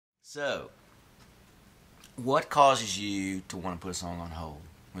So, what causes you to want to put a song on hold?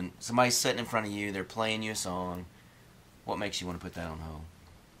 When somebody's sitting in front of you, they're playing you a song, what makes you want to put that on hold?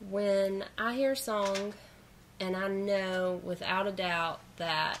 When I hear a song and I know without a doubt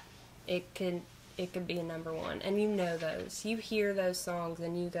that it could be a number one, and you know those. You hear those songs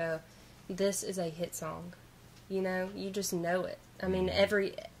and you go, this is a hit song. You know, you just know it. I mean,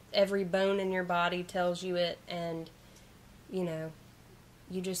 every bone in your body tells you it, and, you know,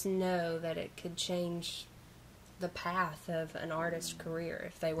 you just know that it could change the path of an artist's career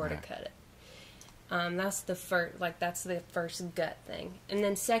if they were to cut it. That's the first gut thing. And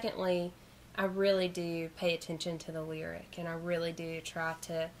then secondly, I really do pay attention to the lyric, and I really do try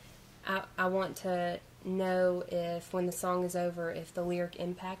to, I want to know if, when the song is over, if the lyric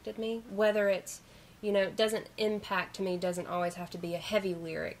impacted me. Whether it's, you know, doesn't impact to me doesn't always have to be a heavy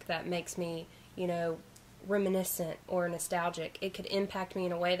lyric that makes me, you know, reminiscent or nostalgic. It could impact me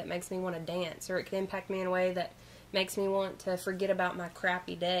in a way that makes me want to dance, or it could impact me in a way that makes me want to forget about my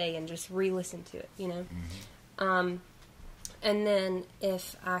crappy day and just re-listen to it, you know. And then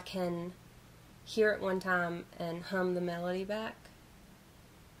if I can hear it one time and hum the melody back,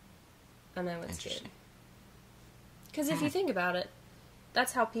 I know it's good. Because if you think about it,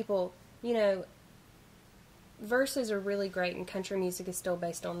 that's how people, you know, verses are really great, and country music is still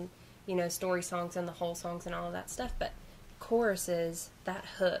based on, you know, story songs and the whole songs and all of that stuff, but choruses, that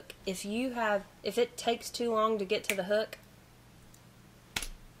hook, if it takes too long to get to the hook,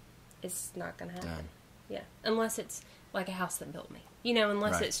 it's not going to happen. Done. Yeah, unless it's like A House That Built Me, you know,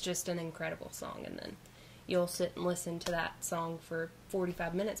 unless it's just an incredible song, and then you'll sit and listen to that song for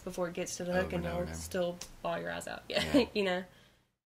 45 minutes before it gets to the hook, and you'll still bawl your eyes out. Yeah. You know.